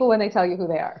to people when they tell you who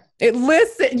they are.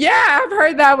 Yeah, I've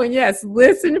heard that one. Yes.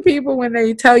 Listen to people when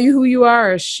they tell you who you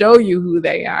are or show you who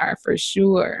they are, for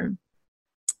sure.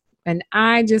 And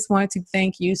I just want to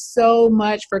thank you so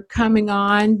much for coming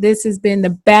on. This has been the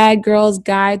Bad Girl's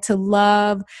Guide to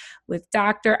Love with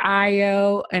Dr.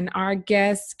 Io and our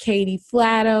guest, Katy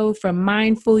Flatau from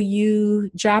Mindful You,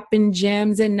 dropping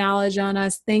gems and knowledge on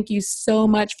us. Thank you so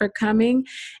much for coming.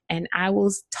 And I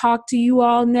will talk to you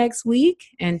all next week.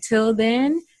 Until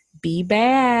then, be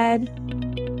bad.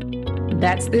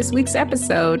 That's this week's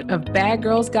episode of Bad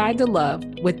Girl's Guide to Love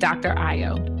with Dr.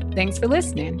 Io. Thanks for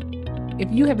listening. If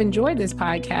you have enjoyed this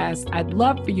podcast, I'd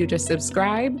love for you to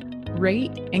subscribe,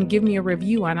 rate, and give me a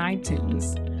review on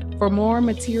iTunes. For more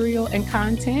material and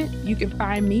content, you can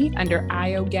find me under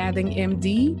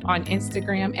IoGathingMD on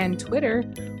Instagram and Twitter,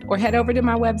 or head over to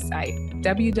my website,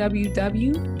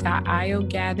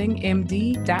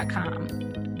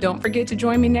 www.iogathingmd.com. Don't forget to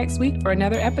join me next week for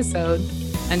another episode.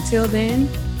 Until then,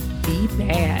 be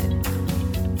bad.